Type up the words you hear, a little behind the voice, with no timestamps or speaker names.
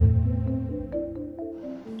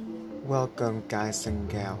Welcome, guys and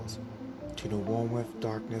gals, to the One with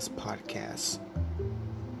Darkness podcast,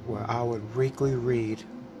 where I would weekly read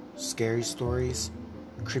scary stories,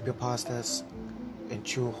 creepypastas, and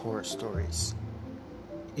true horror stories.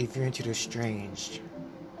 If you're into the strange,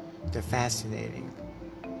 the fascinating,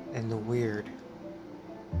 and the weird,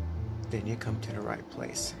 then you come to the right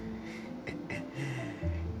place.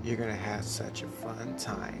 You're gonna have such a fun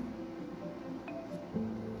time.